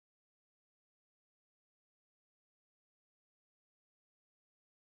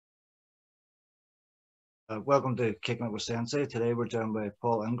Welcome to Kickin with Sensei. Today we're joined by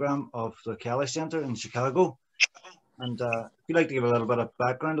Paul Ingram of the Kelly Center in Chicago. And if you'd like to give a little bit of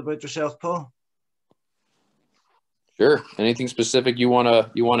background about yourself, Paul. Sure. Anything specific you wanna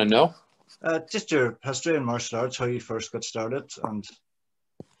know? Just your history in martial arts, how you first got started, and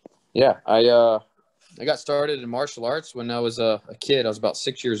Yeah, I got started in martial arts when I was a kid. I was about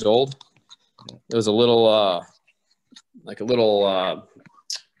 6 years old. It was a little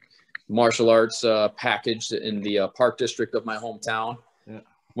martial arts package in the park district of my hometown. Yeah.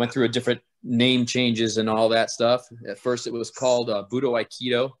 Went through a different name changes and all that stuff. At first, it was called Budo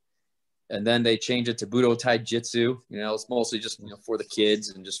Aikido, and then they changed it to Budo Taijutsu. It's mostly just for the kids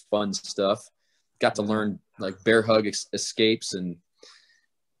and just fun stuff. Got to learn like bear hug escapes and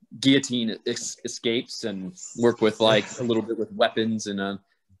guillotine escapes, and work with like a little bit with weapons, and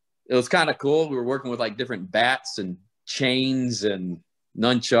it was kind of cool. We were working with like different bats and chains and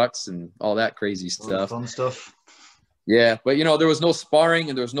nunchucks and all that crazy stuff. Fun stuff. Yeah, but there was no sparring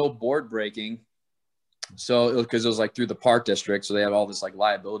and there was no board breaking. So because it was like through the park district, so they had all this like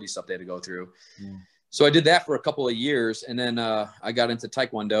liability stuff they had to go through. So I did that for a couple of years, and then I got into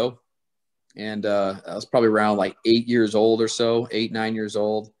Taekwondo, and I was probably around like 8 years old or so, 9 years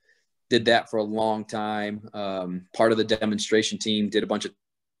old. Did that for a long time. Part of the demonstration team, did a bunch of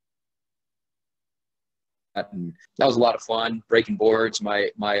that, and that was a lot of fun, breaking boards.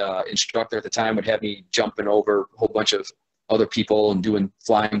 My instructor at the time would have me jumping over a whole bunch of other people and doing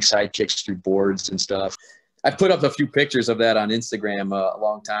flying side kicks through boards and stuff. I put up a few pictures of that on Instagram a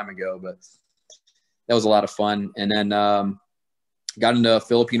long time ago, but that was a lot of fun. And then got into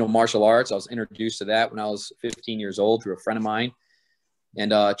Filipino martial arts. I was introduced to that when I was 15 years old through a friend of mine,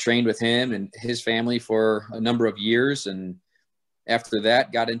 and trained with him and his family for a number of years. And after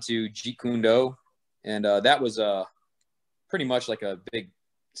that, got into Jeet Kune Do. And that was pretty much like a big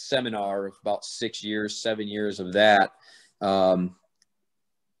seminar of about 7 years of that.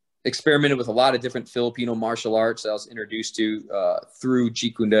 Experimented with a lot of different Filipino martial arts that I was introduced to through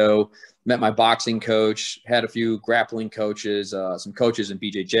Jeet Kune Do. Met my boxing coach, had a few grappling coaches, some coaches in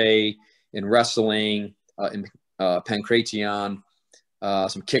BJJ, in wrestling, in Pancration,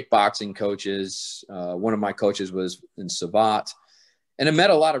 some kickboxing coaches. One of my coaches was in Savat. And I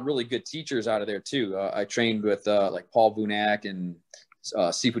met a lot of really good teachers out of there too. I trained with like Paul Vunak and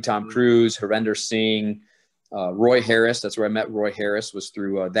Sifu Tom Cruise, Harinder Singh, Roy Harris. That's where I met Roy Harris, was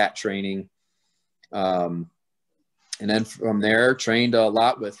through that training. And then from there, trained a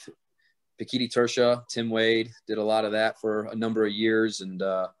lot with Pikiti Tursha, Tim Wade, did a lot of that for a number of years. And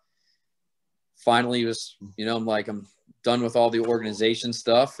finally was, I'm done with all the organization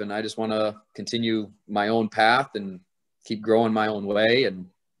stuff, and I just want to continue my own path and keep growing my own way, and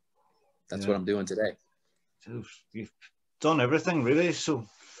that's what I'm doing today. So you've done everything really, so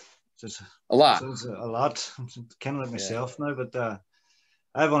just a lot. So it's a lot. I'm kind of like myself now, but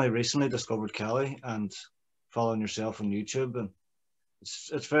I've only recently discovered Kelly and following yourself on YouTube, and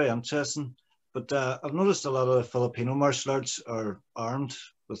it's very interesting. But I've noticed a lot of the Filipino martial arts are armed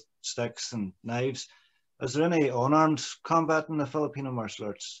with sticks and knives. Is there any unarmed combat in the Filipino martial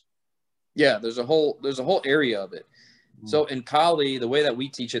arts? Yeah, there's a whole area of it. So in Kali, the way that we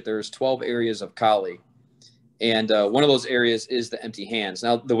teach it, there's 12 areas of Kali. And one of those areas is the empty hands.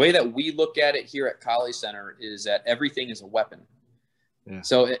 Now, the way that we look at it here at Kali Center is that everything is a weapon. Yeah.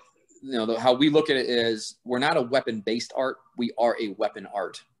 So, how we look at it is we're not a weapon-based art. We are a weapon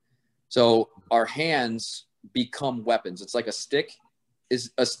art. So our hands become weapons. It's like a stick.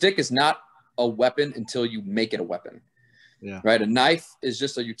 A stick is not a weapon until you make it a weapon. Yeah. Right? A knife is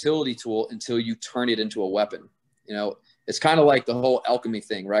just a utility tool until you turn it into a weapon. It's kind of like the whole alchemy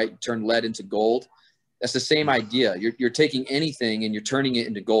thing, right? You turn lead into gold. That's the same idea. You're taking anything and you're turning it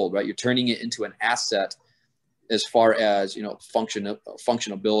into gold, right? You're turning it into an asset as far as,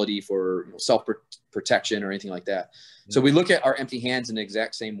 functionability for self-protection or anything like that. Yeah. So we look at our empty hands in the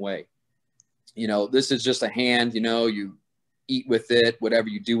exact same way. This is just a hand, you eat with it, whatever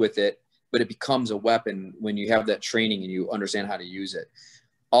you do with it, but it becomes a weapon when you have that training and you understand how to use it.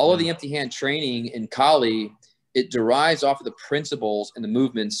 All of the empty hand training in Kali, it derives off of the principles and the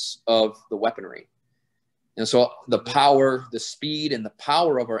movements of the weaponry. And so the power, the speed, and the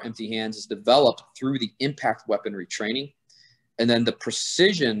power of our empty hands is developed through the impact weaponry training. And then the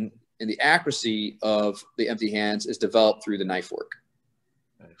precision and the accuracy of the empty hands is developed through the knife work.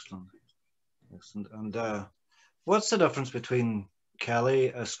 Excellent. Excellent. And what's the difference between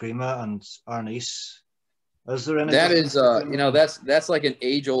Kelly, Eskrima, and Arnis? Is there any? That is, that's like an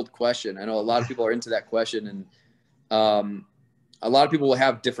age-old question. I know a lot of people are into that question, and A lot of people will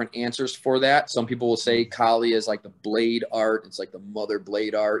have different answers for that. Some people will say Kali is like the blade art. It's like the mother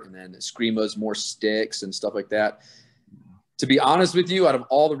blade art. And then Eskrima is more sticks and stuff like that. To be honest with you, out of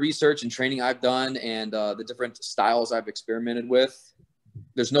all the research and training I've done and the different styles I've experimented with,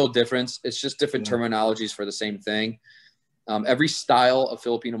 there's no difference. It's just different terminologies for the same thing. Every style of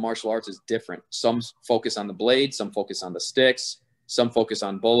Filipino martial arts is different. Some focus on the blade, some focus on the sticks, some focus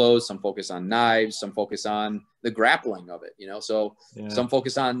on bolos, some focus on knives, some focus on the grappling of it, you know? So some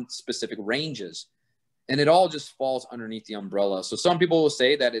focus on specific ranges, and it all just falls underneath the umbrella. So some people will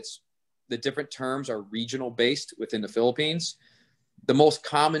say that the different terms are regional based within the Philippines. The most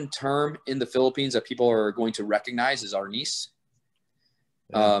common term in the Philippines that people are going to recognize is arnis.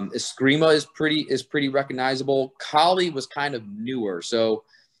 Eskrima is pretty recognizable. Kali was kind of newer. So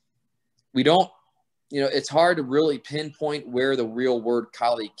we don't, you know, it's hard to really pinpoint where the real word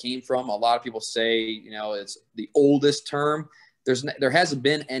Kali came from. A lot of people say, you know, it's the oldest term. There hasn't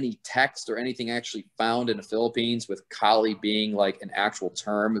been any text or anything actually found in the Philippines with Kali being like an actual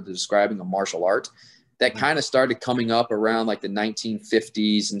term of describing a martial art. That kind of started coming up around like the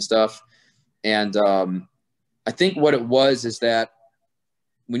 1950s and stuff. And I think what it was is that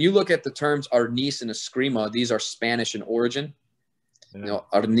when you look at the terms arnis and eskrima, these are Spanish in origin. You know,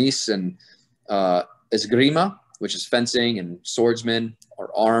 arnis and esgrima, which is fencing, and swordsman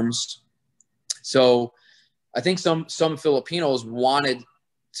or arms. So I think some Filipinos wanted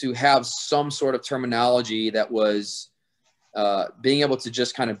to have some sort of terminology that was being able to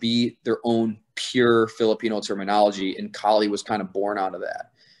just kind of be their own pure Filipino terminology, and Kali was kind of born out of that.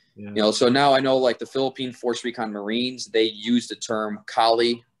 You know, so now I know like the Philippine Force Recon Marines, they use the term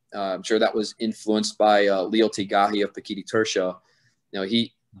Kali. I'm sure that was influenced by Leo Tigahi of Pakiti Tertia. You know,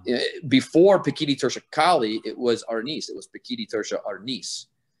 before Pakiti Tertia Kali, it was Arnis. It was Pakiti Tertia Arnis,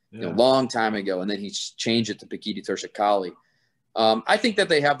 you know, long time ago. And then he changed it to Pakiti Tertia Kali. I think that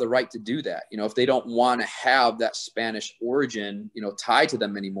they have the right to do that. You know, if they don't want to have that Spanish origin, you know, tied to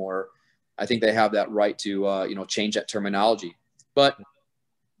them anymore, I think they have that right to, you know, change that terminology. But,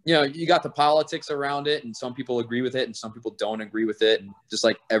 you know, you got the politics around it, and some people agree with it and some people don't agree with it. Just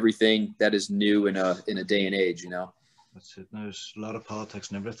like everything that is new in a day and age, you know. That's it. There's a lot of politics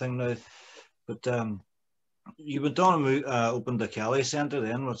and everything now. But you went on and opened the Cali Centre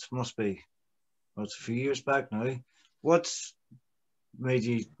then, which must be, well, it's a few years back now. What's made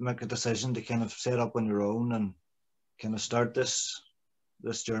you make a decision to kind of set up on your own and kind of start this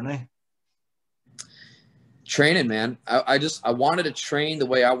journey? Training, man. I wanted to train the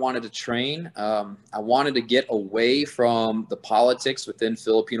way I wanted to train. I wanted to get away from the politics within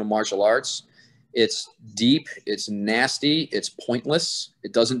Filipino martial arts. It's deep, it's nasty, it's pointless.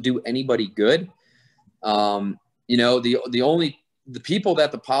 It doesn't do anybody good. You know, the people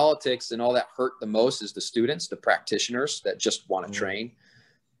that the politics and all that hurt the most is the students, the practitioners that just want to train.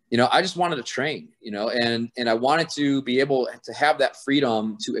 You know, I just wanted to train, you know, and I wanted to be able to have that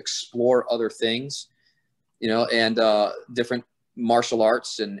freedom to explore other things, you know, and different martial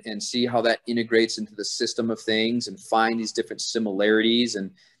arts and see how that integrates into the system of things and find these different similarities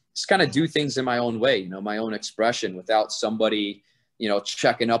and just kind of do things in my own way, you know, my own expression without somebody, you know,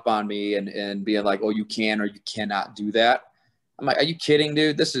 checking up on me and being like, oh, you can or you cannot do that. I'm like, are you kidding,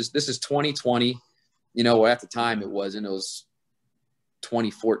 dude? This is 2020, you know, at the time it wasn't, it was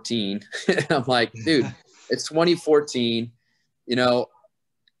 2014. I'm like, dude, it's 2014, you know,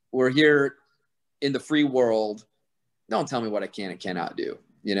 we're here in the free world. Don't tell me what I can and cannot do,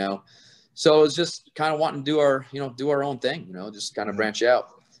 you know? So it's just kind of wanting to do our own thing, you know, just kind of branch out.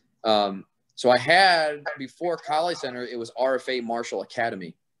 So I had, before Kali Center, it was RFA Martial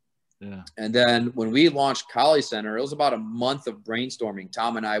Academy. Yeah. And then when we launched Kali Center, it was about a month of brainstorming.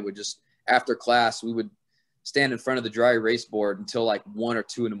 Tom and I would just, after class, we would stand in front of the dry erase board until like 1 or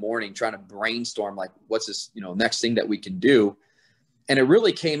 2 in the morning, trying to brainstorm, like, what's this, you know, next thing that we can do. And it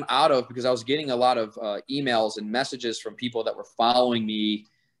really came out of, because I was getting a lot of emails and messages from people that were following me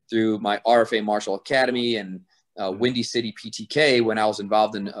through my RFA Martial Academy and Windy City PTK when I was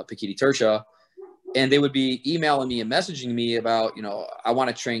involved in Pakiti Tertia. And they would be emailing me and messaging me about, you know, I want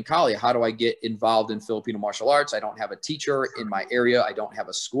to train Kali. How do I get involved in Filipino martial arts? I don't have a teacher in my area. I don't have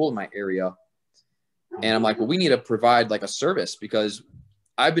a school in my area. And I'm like, well, we need to provide like a service, because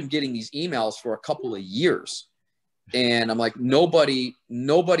I've been getting these emails for a couple of years. And I'm like, nobody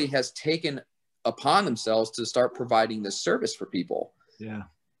has taken upon themselves to start providing this service for people. Yeah.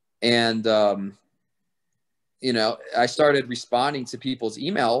 And, you know, I started responding to people's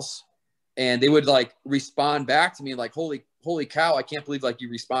emails, and they would like respond back to me like, holy cow, I can't believe like you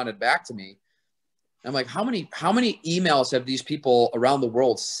responded back to me. I'm like, how many emails have these people around the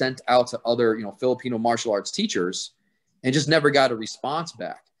world sent out to other, you know, Filipino martial arts teachers? and just never got a response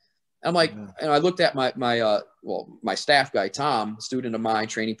back. I'm like, and I looked at my staff guy, Tom, student of mine,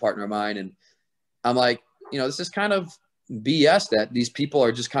 training partner of mine. And I'm like, this is kind of BS that these people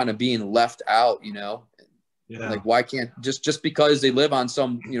are just kind of being left out, like why can't just because they live on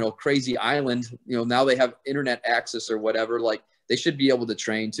some, crazy island, now they have internet access or whatever, like they should be able to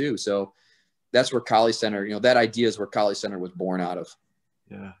train too. So that's where Kali Center, that idea is where Kali Center was born out of.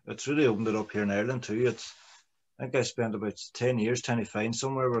 Yeah. It's really opened it up here in Ireland too. I think I spent about 10 years trying to find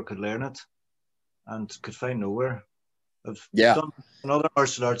somewhere where I could learn it and could find nowhere. I've done, in other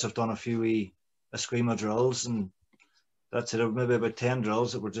martial arts, I've done a few Eskrima drills, and that's it. Maybe about 10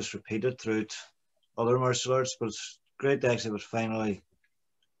 drills that were just repeated throughout other martial arts, but it's great to actually have finally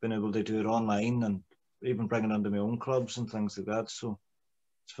been able to do it online and even bring it into my own clubs and things like that. So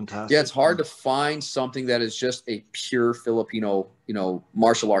it's fantastic. Yeah, it's hard to find something that is just a pure Filipino,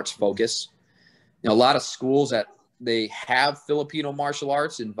 martial arts focus. A lot of schools that they have Filipino martial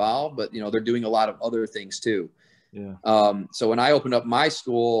arts involved, but they're doing a lot of other things too. Yeah. So when I opened up my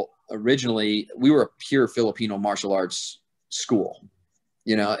school originally, we were a pure Filipino martial arts school,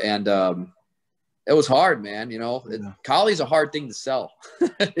 and it was hard, man. Kali's a hard thing to sell.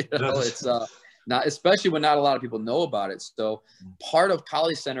 It's not, especially when not a lot of people know about it. So part of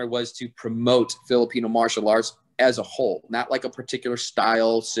Kali Center was to promote Filipino martial arts as a whole, not like a particular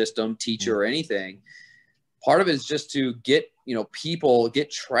style, system, teacher, or anything. Part of it is just to get, people,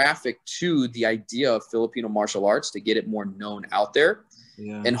 get traffic to the idea of Filipino martial arts, to get it more known out there.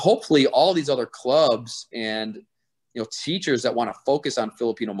 Yeah. And hopefully all these other clubs and, teachers that want to focus on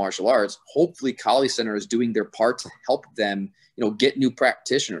Filipino martial arts, hopefully Kali Center is doing their part to help them, get new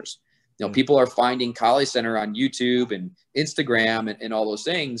practitioners. People are finding Kali Center on YouTube and Instagram and all those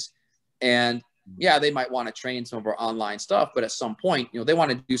things. And yeah, they might want to train some of our online stuff, but at some point, they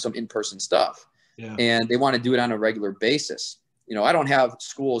want to do some in-person stuff, and they want to do it on a regular basis. I don't have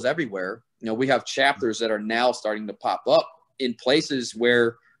schools everywhere. We have chapters that are now starting to pop up in places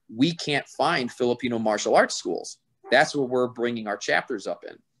where we can't find Filipino martial arts schools. That's where we're bringing our chapters up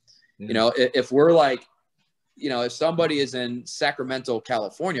in. If we're like, if somebody is in Sacramento,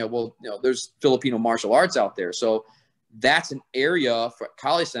 California, well, there's Filipino martial arts out there. So that's an area for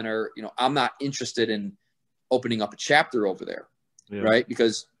Kali Center. I'm not interested in opening up a chapter over there, right?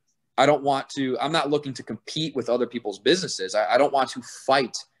 Because I'm not looking to compete with other people's businesses. I don't want to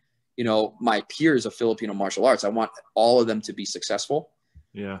fight, my peers of Filipino martial arts. I want all of them to be successful.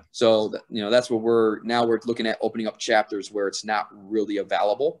 Yeah. So, that's where we're looking at opening up chapters where it's not really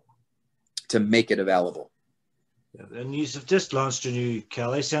available, to make it available. Yeah. And you've just launched a new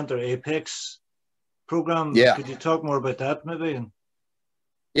Kali Center ep6 program. Yeah. Could you talk more about that maybe?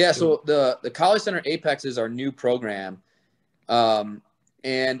 Yeah. So the Kali Center ep6 is our new program.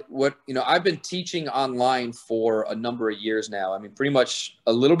 And what, I've been teaching online for a number of years now. I mean, pretty much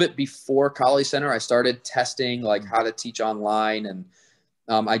a little bit before Kali Center, I started testing like how to teach online. And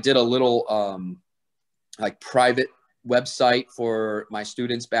I did a little like private website for my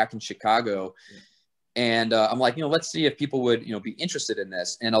students back in Chicago. And I'm like, let's see if people would, be interested in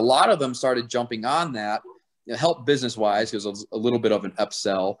this. And a lot of them started jumping on that, help business-wise, because it was a little bit of an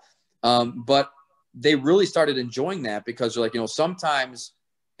upsell. But they really started enjoying that because they're like, sometimes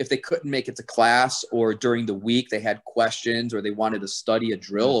if they couldn't make it to class or during the week, they had questions or they wanted to study a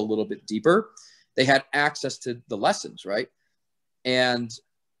drill a little bit deeper, they had access to the lessons, right? And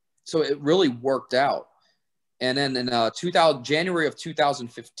so it really worked out. And then in January of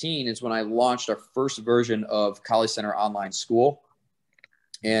 2015 is when I launched our first version of Kali Center Online School.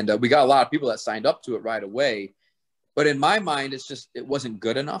 And we got a lot of people that signed up to it right away. But in my mind, it wasn't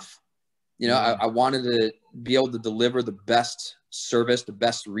good enough. I wanted to be able to deliver the best service, the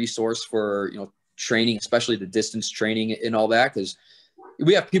best resource for, training, especially the distance training and all that. Because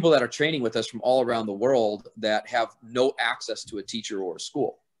we have people that are training with us from all around the world that have no access to a teacher or a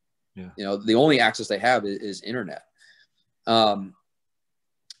school. Yeah. The only access they have is internet. And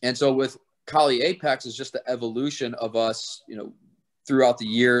so with Kali Apex is just the evolution of us, throughout the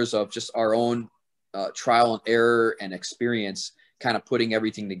years of just our own trial and error and experience, kind of putting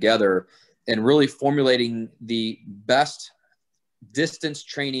everything together and really formulating the best distance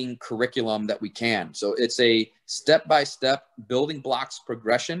training curriculum that we can. So it's a step-by-step building blocks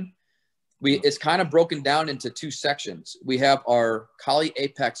progression. It's kind of broken down into two sections. We have our Kali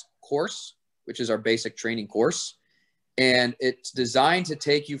Apex course, which is our basic training course, and it's designed to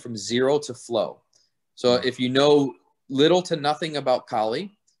take you from zero to flow. So if you know little to nothing about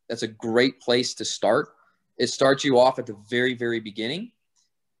Kali, that's a great place to start. It starts you off at the very, very beginning,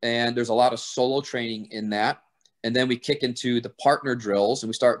 and there's a lot of solo training in that. And then we kick into the partner drills and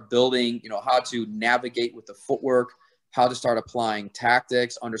we start building, how to navigate with the footwork, how to start applying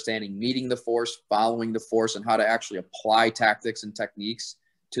tactics, understanding meeting the force, following the force, and how to actually apply tactics and techniques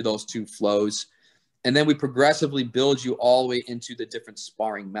to those two flows. And then we progressively build you all the way into the different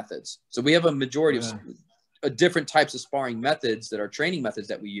sparring methods. So we have a majority of different types of sparring methods that are training methods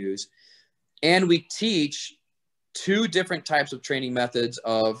that we use. And we teach 2 different types of training methods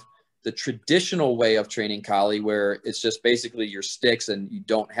of the traditional way of training Kali, where it's just basically your sticks and you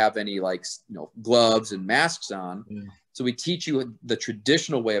don't have any like, gloves and masks on. So we teach you the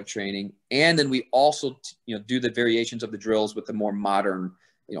traditional way of training. And then we also, do the variations of the drills with the more modern,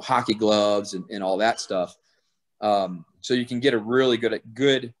 hockey gloves and all that stuff. So you can get a really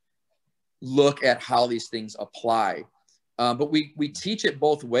good look at how these things apply. But we teach it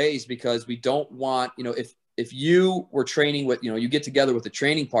both ways because we don't want, if you were training with, you get together with a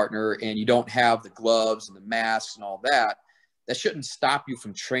training partner and you don't have the gloves and the masks and all that, that shouldn't stop you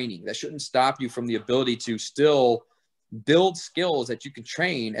from training. That shouldn't stop you from the ability to still build skills that you can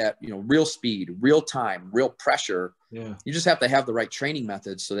train at, real speed, real time, real pressure. You just have to have the right training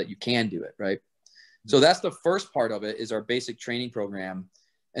methods so that you can do it. Right. So that's the first part of it, is our basic training program.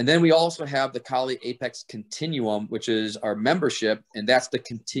 And then we also have the Kali Apex Continuum, which is our membership, and that's the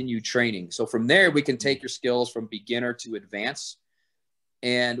continued training. So from there, we can take your skills from beginner to advanced.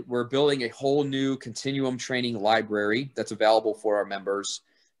 And we're building a whole new continuum training library that's available for our members.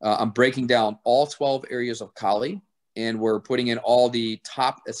 I'm breaking down all 12 areas of Kali, and we're putting in all the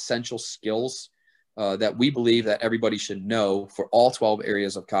top essential skills that we believe that everybody should know for all 12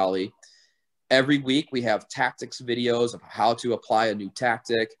 areas of Kali. Every week, we have tactics videos of how to apply a new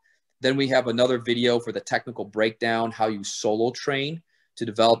tactic. Then we have another video for the technical breakdown, how you solo train to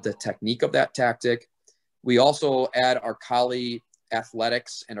develop the technique of that tactic. We also add our Kali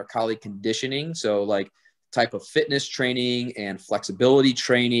athletics and our Kali conditioning. So like type of fitness training and flexibility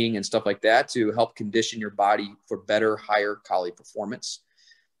training and stuff like that to help condition your body for better, higher Kali performance.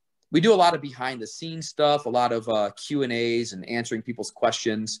 We do a lot of behind the scenes stuff, a lot of Q&As and answering people's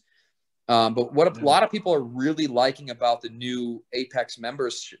questions. But what a lot of people are really liking about the new Apex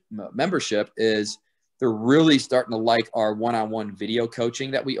membership is they're really starting to like our one-on-one video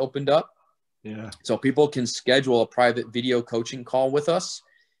coaching that we opened up. So people can schedule a private video coaching call with us.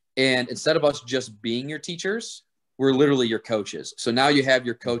 And instead of us just being your teachers, we're literally your coaches. So now you have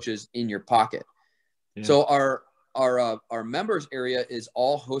your coaches in your pocket. So our members area is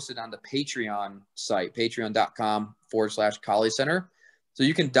all hosted on the Patreon site, patreon.com/Kali Center. So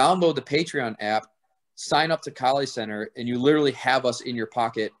you can download the Patreon app, sign up to Kali Center, and you literally have us in your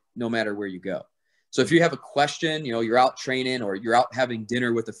pocket no matter where you go. So if you have a question, you're out training or you're out having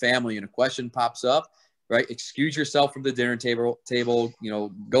dinner with the family and a question pops up, right? Excuse yourself from the dinner table,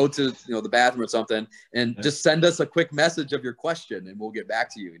 go to, the bathroom or something, and just send us a quick message of your question and we'll get back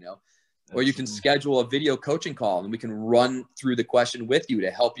to you, Or you can schedule a video coaching call and we can run through the question with you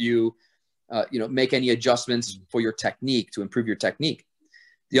to help you, make any adjustments for your technique to improve your technique.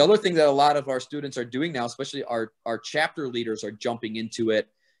 The other thing that a lot of our students are doing now, especially our chapter leaders, are jumping into it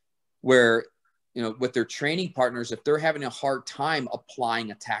where, with their training partners, if they're having a hard time applying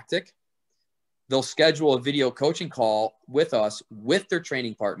a tactic, they'll schedule a video coaching call with us, with their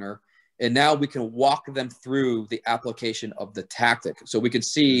training partner. And now we can walk them through the application of the tactic. So we can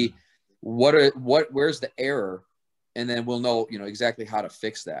see where's the error, and then we'll know, exactly how to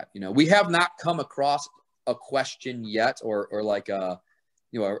fix that. We have not come across a question yet or like a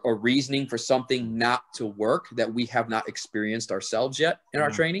reasoning for something not to work that we have not experienced ourselves yet in our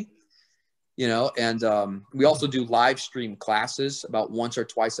training, and we also do live stream classes about once or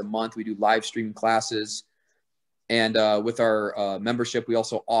twice a month. We do live stream classes. And with our membership, we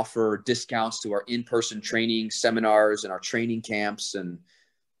also offer discounts to our in-person training seminars and our training camps and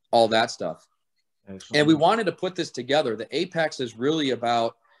all that stuff. Excellent. And we wanted to put this together. The Apex is really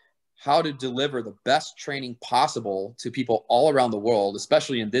about how to deliver the best training possible to people all around the world,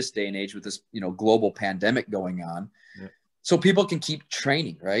 especially in this day and age with this, global pandemic going on. So people can keep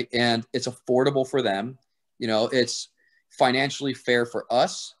training, right? And it's affordable for them. It's financially fair for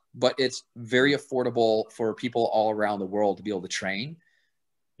us, but it's very affordable for people all around the world to be able to train.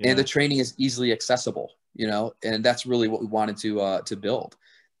 And the training is easily accessible, and that's really what we wanted to build.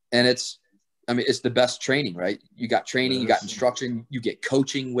 And it's the best training, right? You got training, you got instruction, you get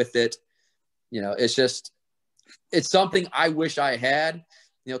coaching with it. It's something I wish I had,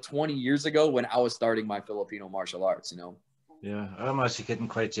 20 years ago when I was starting my Filipino martial arts, Yeah, I'm actually getting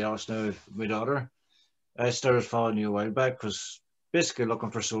quite jealous now of my daughter. I started following you a while back because basically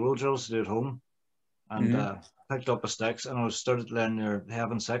looking for solo drills to do at home, and picked up a sticks and I started learning your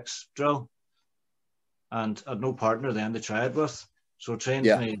Heaven 6 drill, and I had no partner then to try it with, so I trained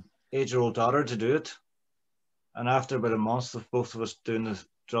my 8-year-old daughter to do it, And after about a month of both of us doing the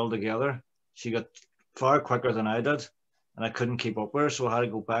drill together, she got far quicker than I did, and I couldn't keep up with her, so I had to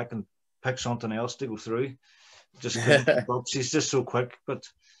go back and pick something else to go through. Just couldn't keep up. She's just so quick. But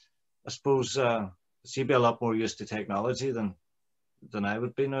I suppose she'd be a lot more used to technology than I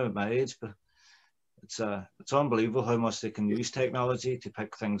would be now at my age. But it's unbelievable how much they can use technology to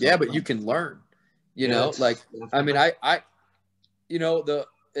pick things up. Yeah, but you can learn. You know, like I mean, I you know,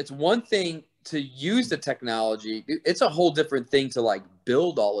 it's one thing to use the technology. It's a whole different thing to like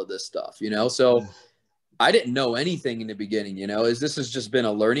build all of this stuff, you know? So I didn't know anything in the beginning, you know, this has just been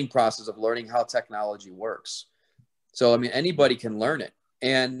a learning process of learning how technology works. So, I mean, anybody can learn it.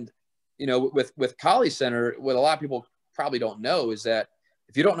 And, you know, with College Center, what a lot of people probably don't know is that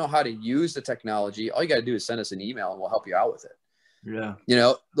if you don't know how to use the technology, all you got to do is send us an email and we'll help you out with it. Yeah. You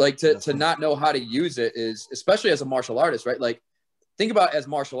know, like to not know how to use it is, especially as a martial artist, right? Like, think about as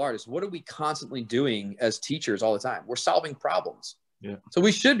martial artists, what are we constantly doing as teachers all the time? We're solving problems. Yeah. So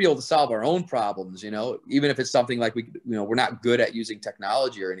we should be able to solve our own problems, you know, even if it's something like we're not good at using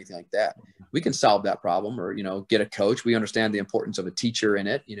technology or anything like that. We can solve that problem or, you know, get a coach. We understand the importance of a teacher in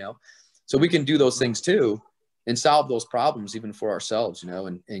it, you know, so we can do those things too and solve those problems even for ourselves, you know,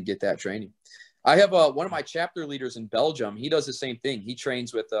 and get that training. I have one of my chapter leaders in Belgium. He does the same thing. He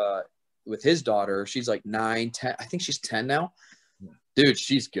trains with his daughter. She's like 9, 10. I think she's 10 now. Dude,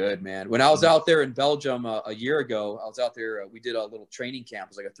 she's good, man. When I was out there in Belgium a year ago, I was out there. We did a little training camp.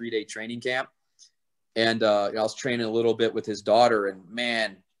 It was like a 3-day training camp. And I was training a little bit with his daughter. And,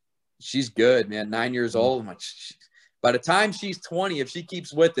 man, she's good, man. 9 years old. I'm like, by the time she's 20, if she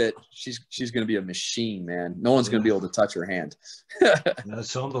keeps with it, she's going to be a machine, man. No one's going to be able to touch her hand.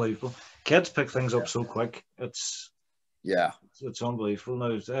 It's unbelievable. Kids pick things up so quick. It's unbelievable.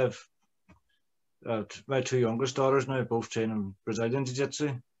 Now, I've my 2 youngest daughters now both training Brazilian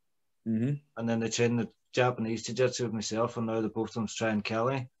Jiu-Jitsu. And then they train the Japanese Jiu-Jitsu with myself, and now they're both of them trying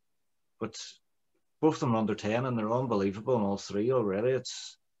Kelly. But both of them are under 10, and they're unbelievable in all 3 already.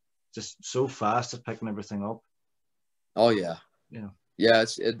 It's just so fast at picking everything up. Oh, yeah. Yeah,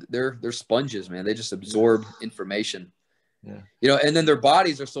 they're sponges, man. They just absorb information. Yeah. You know, and then their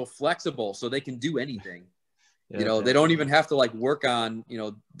bodies are so flexible, so they can do anything. Yeah, you know, definitely. They don't even have to like work on, you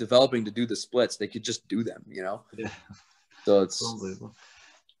know, developing to do the splits. They could just do them, you know? Yeah. So it's unbelievable.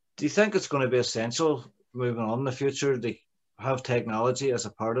 Do you think it's going to be essential moving on in the future to have technology as a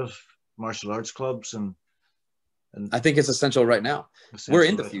part of martial arts clubs? And I think it's essential right now. We're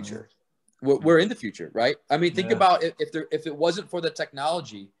in the future. We're in the future, right? I mean, think about if it wasn't for the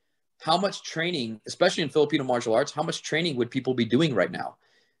technology, how much training, especially in Filipino martial arts, how much training would people be doing right now?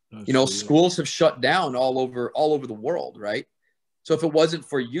 You know, schools have shut down all over the world, right? So if it wasn't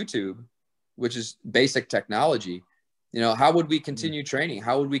for YouTube, which is basic technology, you know, how would we continue training?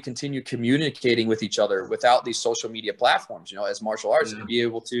 How would we continue communicating with each other without these social media platforms, you know, as martial artists to be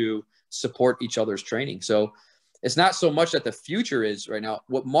able to support each other's training? So it's not so much that the future is right now.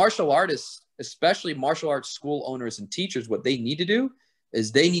 What martial artists, especially martial arts school owners and teachers, what they need to do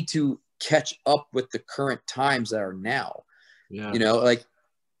is they need to catch up with the current times that are now. You know, like,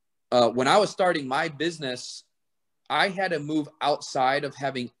 when I was starting my business, I had to move outside of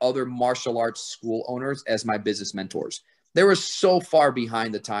having other martial arts school owners as my business mentors. They were so far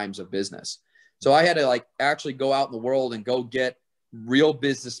behind the times of business. So I had to like actually go out in the world and go get real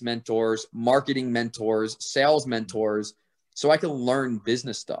business mentors, marketing mentors, sales mentors, so I can learn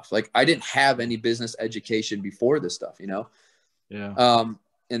business stuff. Like I didn't have any business education before this stuff, you know?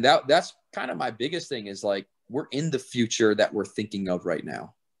 And that's kind of my biggest thing is like, we're in the future that we're thinking of right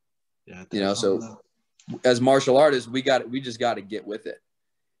now. You know, so as martial artists, we just got to get with it.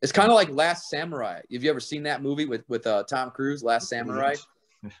 It's kind of like Last Samurai. Have you ever seen that movie with Tom Cruise, Last Samurai?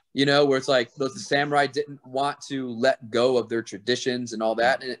 You know, where it's like the samurai didn't want to let go of their traditions and all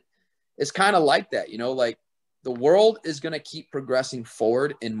that. And it's kind of like that, you know, like the world is going to keep progressing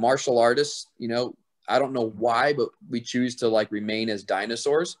forward in martial artists. You know, I don't know why, but we choose to like remain as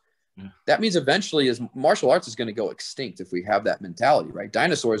dinosaurs. That means eventually as martial arts is going to go extinct if we have that mentality, right?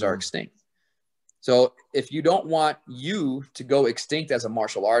 Dinosaurs are extinct. So if you don't want you to go extinct as a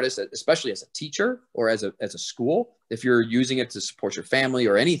martial artist, especially as a teacher or as a school, if you're using it to support your family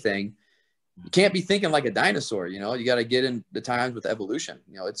or anything, you can't be thinking like a dinosaur, you know, you got to get in the times with evolution.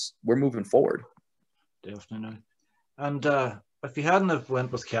 You know, we're moving forward. Definitely. And if you hadn't have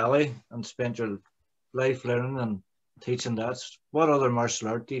went with Kelly and spent your life learning and teaching that, what other martial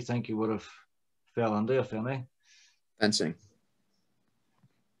art do you think you would have fell into, if any? Fencing.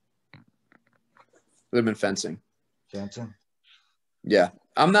 Would have been fencing. Fencing. Yeah.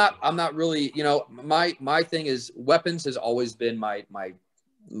 I'm not really, you know, my thing is weapons has always been my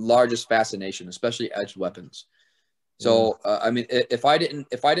largest fascination, especially edged weapons. So, I mean, if I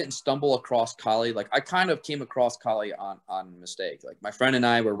didn't stumble across Kali, like I kind of came across Kali on mistake. Like my friend and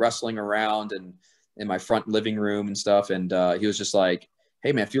I were wrestling around and in my front living room and stuff. And he was just like,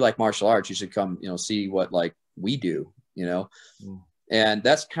 hey man, if you like martial arts, you should come, see what like we do, And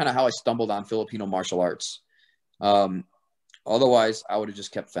that's kind of how I stumbled on Filipino martial arts. Otherwise I would have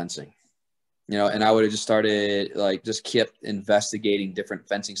just kept fencing, and I would have just started just kept investigating different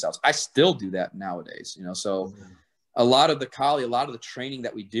fencing styles. I still do that nowadays, so a lot of the Kali, a lot of the training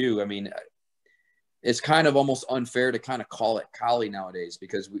that we do, I mean, it's kind of almost unfair to kind of call it Kali nowadays,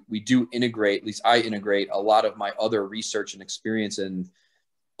 because we do integrate, at least I integrate a lot of my other research and experience in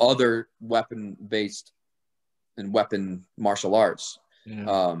other weapon-based and weapon martial arts.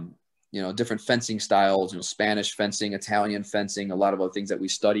 Different fencing styles, Spanish fencing, Italian fencing, a lot of other things that we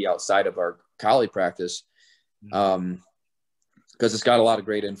study outside of our Kali practice. Because it's got a lot of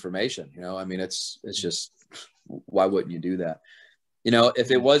great information, I mean, it's just, why wouldn't you do that?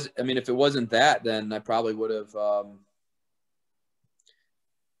 If it wasn't that, then I probably would have,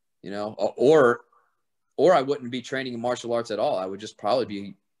 or I wouldn't be training in martial arts at all. I would just probably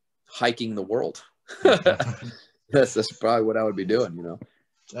be hiking the world. That's probably what I would be doing,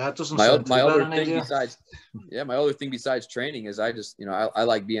 That doesn't my sound too other bad an thing idea. my other thing besides training is I just, I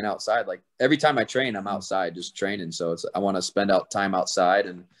like being outside. Like every time I train, I'm outside just training. So I want to spend time outside,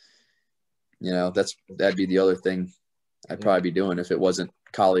 and, that'd be the other thing I'd probably be doing if it wasn't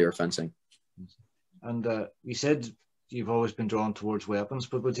Kali or fencing. And you said you've always been drawn towards weapons,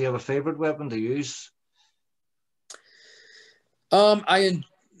 but would you have a favorite weapon to use?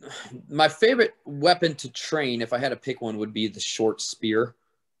 My favorite weapon to train, if I had to pick one, would be the short spear.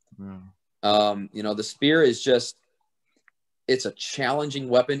 The spear is it's a challenging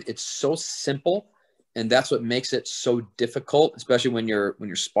weapon. It's so simple, and that's what makes it so difficult, especially when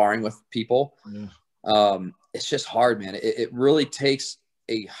you're sparring with people. It's just hard, man. It really takes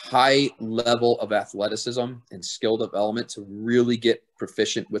a high level of athleticism and skill development to really get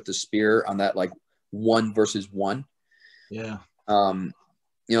proficient with the spear on that, like 1-versus-1.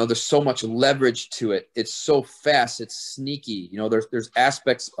 There's so much leverage to it. It's so fast. It's sneaky. There's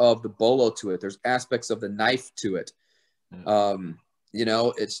aspects of the bolo to it. There's aspects of the knife to it.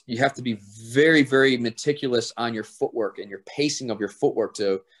 You have to be very, very meticulous on your footwork and your pacing of your footwork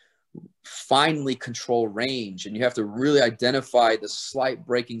to finely control range. And you have to really identify the slight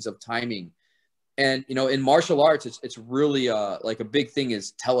breakings of timing. And, in martial arts, it's really like a big thing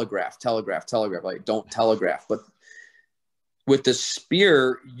is telegraph, like don't telegraph. But with the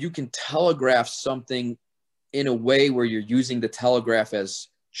spear, you can telegraph something in a way where you're using the telegraph as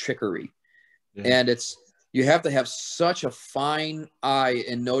trickery. And you have to have such a fine eye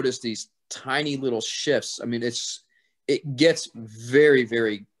and notice these tiny little shifts. I mean, it gets very,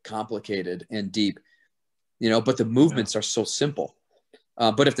 very complicated and deep, but the movements are so simple.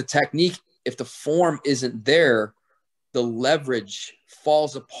 But if the form isn't there, the leverage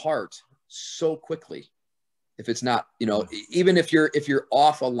falls apart so quickly. If it's not, even if you're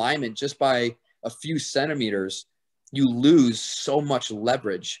off alignment just by a few centimeters, you lose so much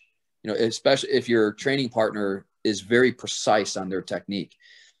leverage, especially if your training partner is very precise on their technique.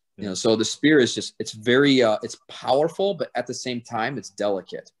 So the spear is it's very, it's powerful, but at the same time, it's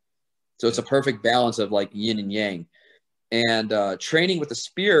delicate. So it's a perfect balance of like yin and yang. And training with the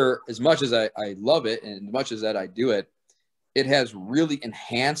spear, as much as I love it and as much as that I do it, it has really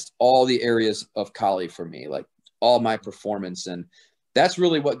enhanced all the areas of Kali for me, like all my performance. And that's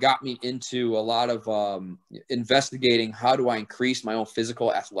really what got me into a lot of investigating how do I increase my own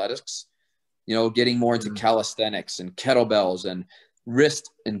physical athletics, getting more into calisthenics and kettlebells and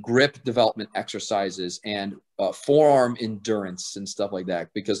wrist and grip development exercises and forearm endurance and stuff like that,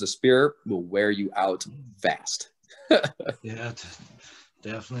 because the spear will wear you out fast. Yeah,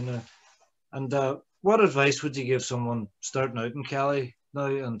 definitely. No. And what advice would you give someone starting out in Kali now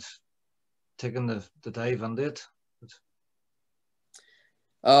and taking the dive into it?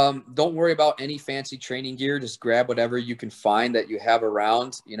 Don't worry about any fancy training gear. Just grab whatever you can find that you have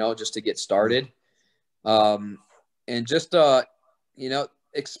around, just to get started. And just,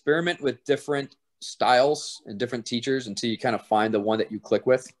 experiment with different styles and different teachers until you kind of find the one that you click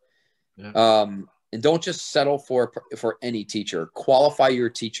with. And don't just settle for any teacher. Qualify your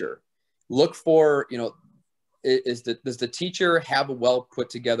teacher. Look for, does the teacher have a well put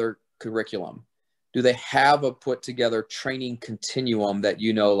together curriculum? Do they have a put together training continuum that,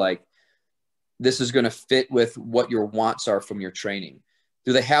 like this is going to fit with what your wants are from your training?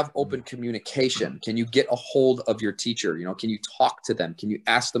 Do they have open communication? Can you get a hold of your teacher? Can you talk to them? Can you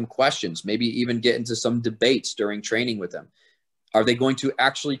ask them questions? Maybe even get into some debates during training with them. Are they going to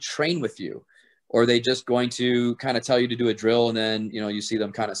actually train with you? Or are they just going to kind of tell you to do a drill and then, you know, you see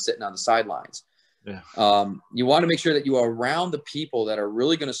them kind of sitting on the sidelines? Yeah. You want to make sure that you are around the people that are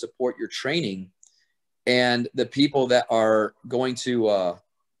really going to support your training, and the people that are going to,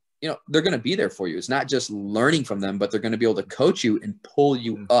 you know, they're going to be there for you. It's not just learning from them, but they're going to be able to coach you and pull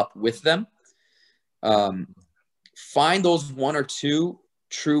you up with them. Find those 1 or 2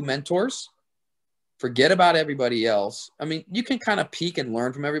 true mentors. Forget about everybody else. I mean, you can kind of peek and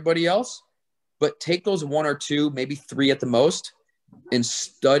learn from everybody else, but take those 1 or 2, maybe 3 at the most, and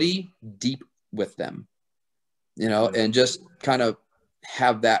study deep with them, you know, and just kind of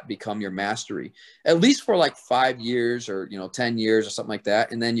have that become your mastery, at least for like 5 years or, you know, 10 years or something like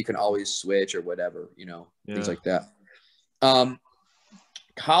that. And then you can always switch or whatever, you know, things like that.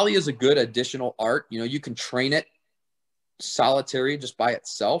 Kali is a good additional art. You know, you can train it solitary just by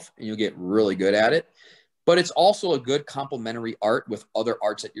itself and you'll get really good at it. But it's also a good complementary art with other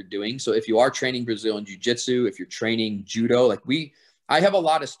arts that you're doing. So if you are training Brazilian Jiu-Jitsu, if you're training judo, like I have a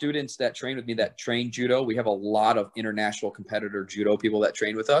lot of students that train with me that train judo. We have a lot of international competitor judo people that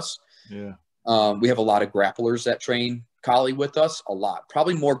train with us. Yeah. We have a lot of grapplers that train Kali with us, a lot.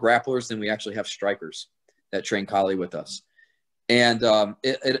 Probably more grapplers than we actually have strikers that train Kali with us. And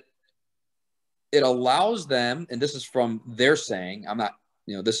it allows them, and this is from their saying, I'm not,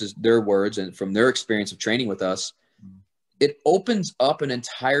 you know, this is their words and from their experience of training with us, it opens up an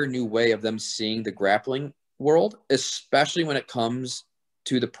entire new way of them seeing the grappling world, especially when it comes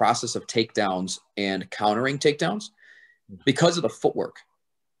to the process of takedowns and countering takedowns, because of the footwork,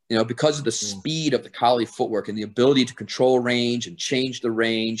 you know, because of the speed of the Kali footwork and the ability to control range and change the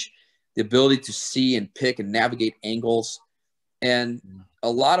range, the ability to see and pick and navigate angles. And a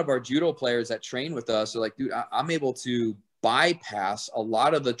lot of our judo players that train with us are like, dude, I'm able to bypass a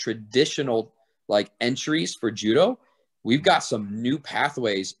lot of the traditional like entries for judo. We've got some new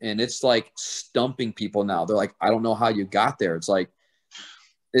pathways and it's like stumping people now. They're like, I don't know how you got there. It's like,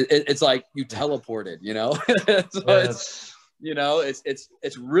 it's like you teleported, you know? So it's, you know,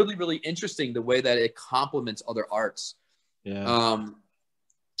 it's really, really interesting the way that it complements other arts. Yeah.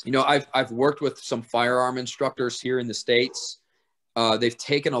 You know, I've worked with some firearm instructors here in the States. They've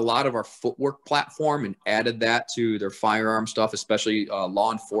taken a lot of our footwork platform and added that to their firearm stuff, especially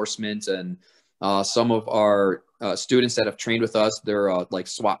law enforcement and some of our students that have trained with us. They're like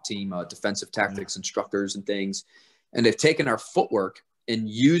SWAT team, defensive tactics instructors and things. And they've taken our footwork and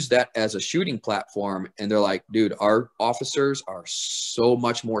used that as a shooting platform. And they're like, dude, our officers are so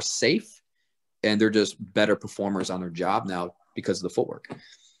much more safe and they're just better performers on their job now because of the footwork.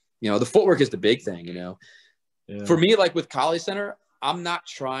 You know, the footwork is the big thing, you know. Yeah. For me, like with Kali Center, I'm not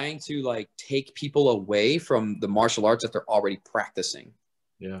trying to like take people away from the martial arts that they're already practicing.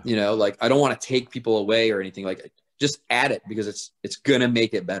 Yeah. You know, like I don't want to take people away or anything, like just add it because it's going to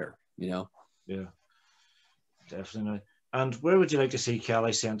make it better, you know? Yeah, definitely. And where would you like to see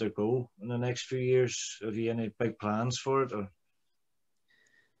Kali Center go in the next few years? Have you any big plans for it? Or?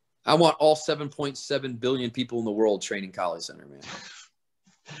 I want all 7.7 billion people in the world training Kali Center, man.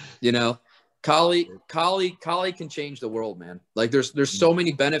 You know, Kali can change the world, man. Like there's so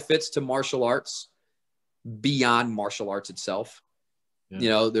many benefits to martial arts beyond martial arts itself. Yeah. You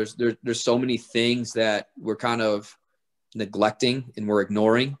know, there's so many things that we're kind of neglecting and we're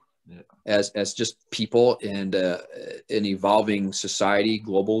ignoring as just people and an evolving society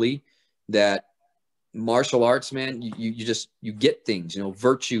globally, that martial arts, man, you get things, you know,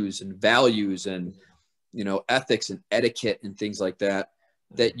 virtues and values and, you know, ethics and etiquette and things like that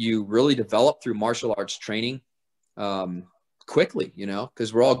you really develop through martial arts training quickly, you know,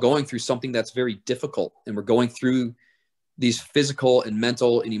 because we're all going through something that's very difficult and we're going through these physical and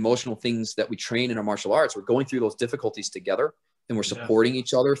mental and emotional things that we train in our martial arts. We're going through those difficulties together and we're supporting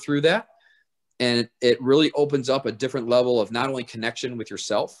each other through that. And it really opens up a different level of not only connection with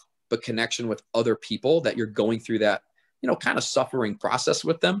yourself, but connection with other people that you're going through that, you know, kind of suffering process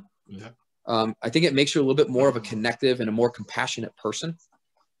with them. Yeah. I think it makes you a little bit more of a connective and a more compassionate person,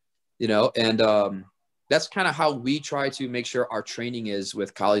 you know, and that's kind of how we try to make sure our training is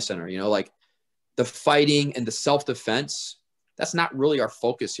with Kali Center, you know, like the fighting and the self-defense, that's not really our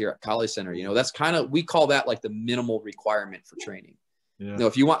focus here at Kali Center. You know, that's kind of, we call that like the minimal requirement for training. Yeah. You know,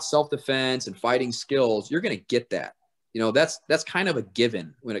 if you want self-defense and fighting skills, you're going to get that. You know, that's kind of a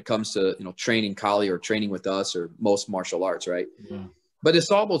given when it comes to, you know, training Kali or training with us or most martial arts, right? Yeah. But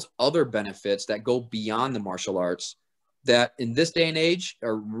it's all those other benefits that go beyond the martial arts that in this day and age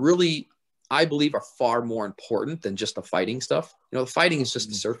are really, I believe, are far more important than just the fighting stuff. You know, the fighting is just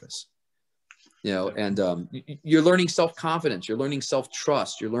the surface. You know, and you're learning self-confidence, you're learning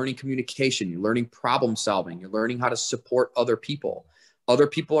self-trust, you're learning communication, you're learning problem solving, you're learning how to support other people, Other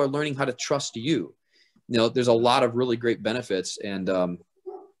people are learning how to trust you. You know, there's a lot of really great benefits. And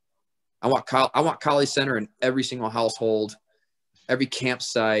I want Kali Center in every single household, every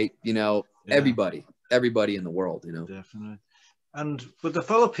campsite, you know, everybody in the world, you know. Definitely. And would the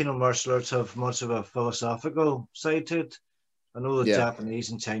Filipino martial arts have much of a philosophical side to it? I know the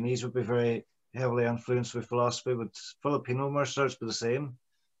Japanese and Chinese would be very heavily influenced with philosophy. Would Filipino martial arts be the same?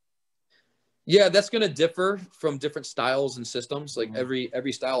 Yeah, that's going to differ from different styles and systems. Like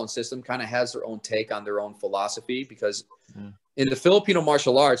every style and system kind of has their own take on their own philosophy, because in the Filipino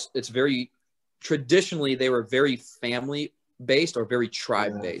martial arts, it's very traditionally, they were very family based or very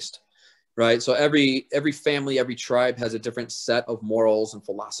tribe based, right? So every family, every tribe has a different set of morals and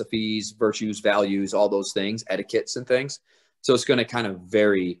philosophies, virtues, values, all those things, etiquettes and things. So it's going to kind of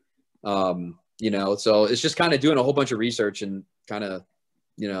vary, you know, so it's just kind of doing a whole bunch of research and kind of,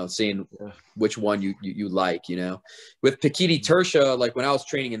 you know, seeing which one you like, you know. With Pikiti Tersha, like when I was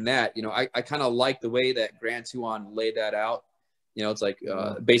training in that, you know, I kind of like the way that Grand Tuan laid that out. You know, it's like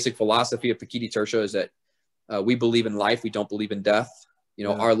basic philosophy of Pikiti Tersha is that we believe in life, we don't believe in death. You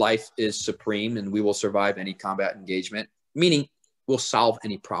know, our life is supreme and we will survive any combat engagement, meaning we'll solve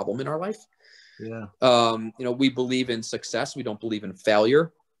any problem in our life. You know, we believe in success, we don't believe in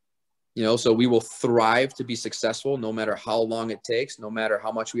failure. You know, so we will thrive to be successful no matter how long it takes, no matter how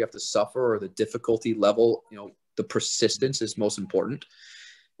much we have to suffer or the difficulty level. You know, the persistence is most important.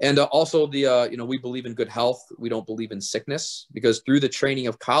 And also you know, we believe in good health. We don't believe in sickness, because through the training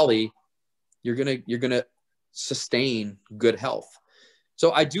of Kali, you're gonna sustain good health.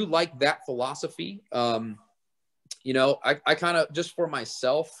 So I do like that philosophy. You know, I kind of, just for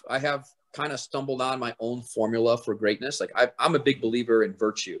myself, I have kind of stumbled on my own formula for greatness. Like I'm a big believer in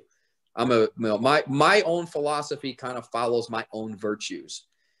virtue. You know, my own philosophy kind of follows my own virtues,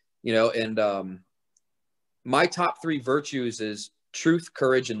 you know, and my top 3 virtues is truth,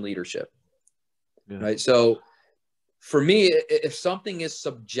 courage, and leadership. Right. So for me, if something is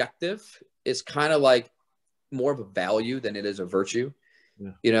subjective, it's kind of like more of a value than it is a virtue.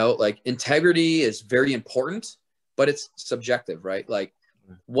 You know, like integrity is very important, but it's subjective, right? Like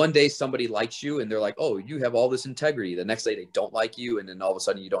one day somebody likes you and they're like, oh, you have all this integrity. The next day they don't like you. And then all of a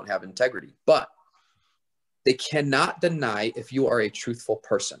sudden you don't have integrity. But they cannot deny if you are a truthful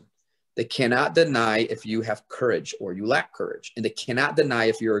person. They cannot deny if you have courage or you lack courage. And they cannot deny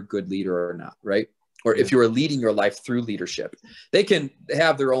if you're a good leader or not, right? Or if you are leading your life through leadership. They can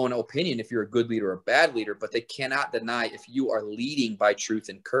have their own opinion if you're a good leader or a bad leader, but they cannot deny if you are leading by truth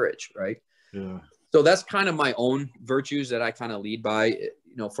and courage, right? So that's kind of my own virtues that I kind of lead by,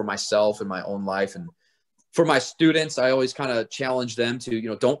 you know, for myself in my own life. And for my students, I always kind of challenge them to, you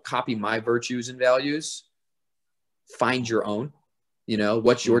know, don't copy my virtues and values. Find your own, you know,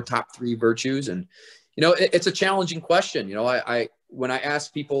 what's your top 3 virtues? And, you know, it's a challenging question. You know, when I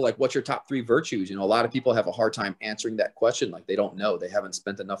ask people, like, what's your top 3 virtues? You know, a lot of people have a hard time answering that question. Like, they don't know. They haven't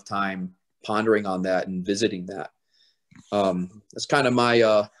spent enough time pondering on that and visiting that. That's kind of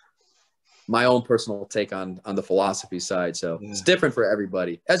my own personal take on the philosophy side. So it's different for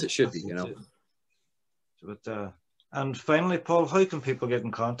everybody, as it should be, you know. But and finally, Paul, how can people get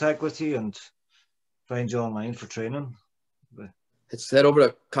in contact with you and find you online for training? It's head over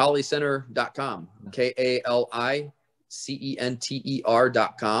to kalicenter.com,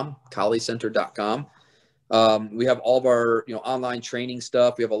 KALICENTER.com, kalicenter.com. We have all of our, you know, online training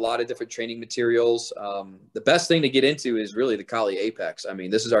stuff. We have a lot of different training materials. The best thing to get into is really the Kali ep6. I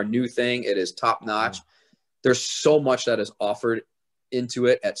mean, this is our new thing. It is top notch. There's so much that is offered into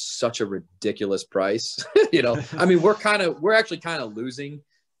it at such a ridiculous price. You know, I mean, we're actually kind of losing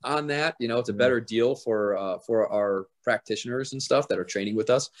on that. You know, it's a better deal for our practitioners and stuff that are training with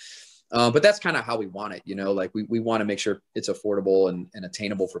us. But that's kind of how we want it. You know, like we want to make sure it's affordable and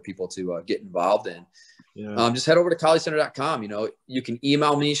attainable for people to get involved in. Just head over to kalicenter.com. You know, you can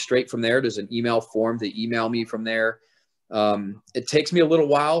email me straight from there. There's an email form to email me from there. It takes me a little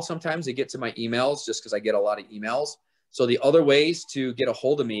while sometimes to get to my emails just because I get a lot of emails. So the other ways to get a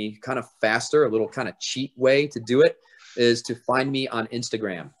hold of me kind of faster, a little kind of cheat way to do it, is to find me on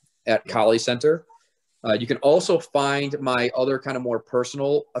Instagram at Kali Center. You can also find my other kind of more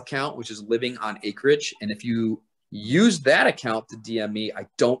personal account, which is Living on Acreage. And if you use that account to DM me, I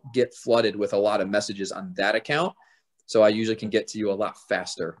don't get flooded with a lot of messages on that account. So I usually can get to you a lot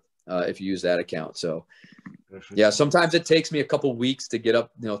faster if you use that account. So yeah, sometimes it takes me a couple weeks to get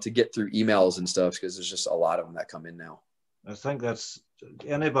up, you know, to get through emails and stuff, because there's just a lot of them that come in now. I think that's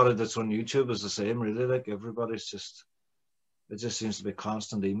anybody that's on YouTube is the same, really. Like everybody's just, it just seems to be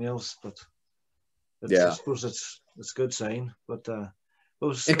constant emails, but I suppose it's a good sign. But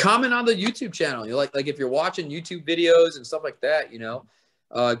and comment on the YouTube channel. You know, like if you're watching YouTube videos and stuff like that, you know,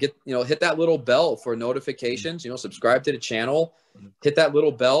 hit that little bell for notifications, subscribe to the channel, hit that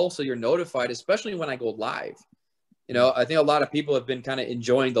little bell so you're notified, especially when I go live. I think a lot of people have been kind of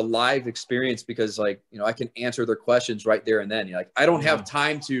enjoying the live experience because I can answer their questions right there and then. I don't have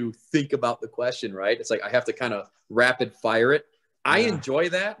time to think about the question, right? It's like I have to kind of rapid fire it. I enjoy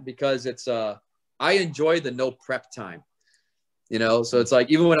that because I enjoy the no prep time, so it's like,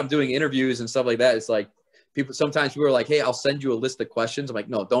 even when I'm doing interviews and stuff like that, it's like sometimes people are like, hey, I'll send you a list of questions. I'm like,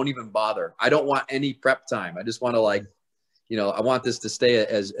 no, don't even bother. I don't want any prep time. I just want to I want this to stay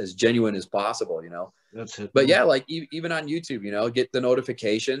as genuine as possible, That's it. But yeah, even on YouTube, get the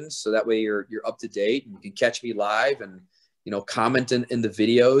notifications so that way you're up to date and you can catch me live and, comment in the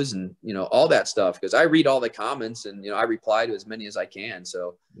videos and, all that stuff. Cause I read all the comments and, I reply to as many as I can.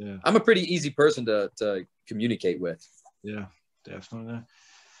 So I'm a pretty easy person to communicate with. Yeah, definitely.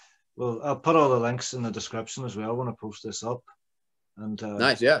 Well, I'll put all the links in the description as well when I post this up. And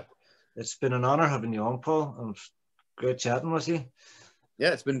nice. Yeah. It's been an honor having you on, Paul. And it's great chatting with you.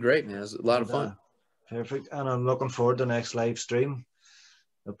 Yeah, it's been great, man. It was a lot of fun. Perfect. And I'm looking forward to the next live stream.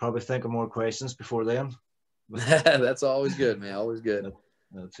 I'll probably think of more questions before then. That's always good, man. Always good.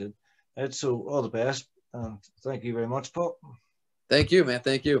 That's it. Right, so all the best. Thank you very much, Paul. Thank you, man.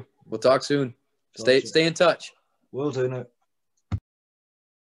 Thank you. We'll talk soon. Stay in touch. Will do now.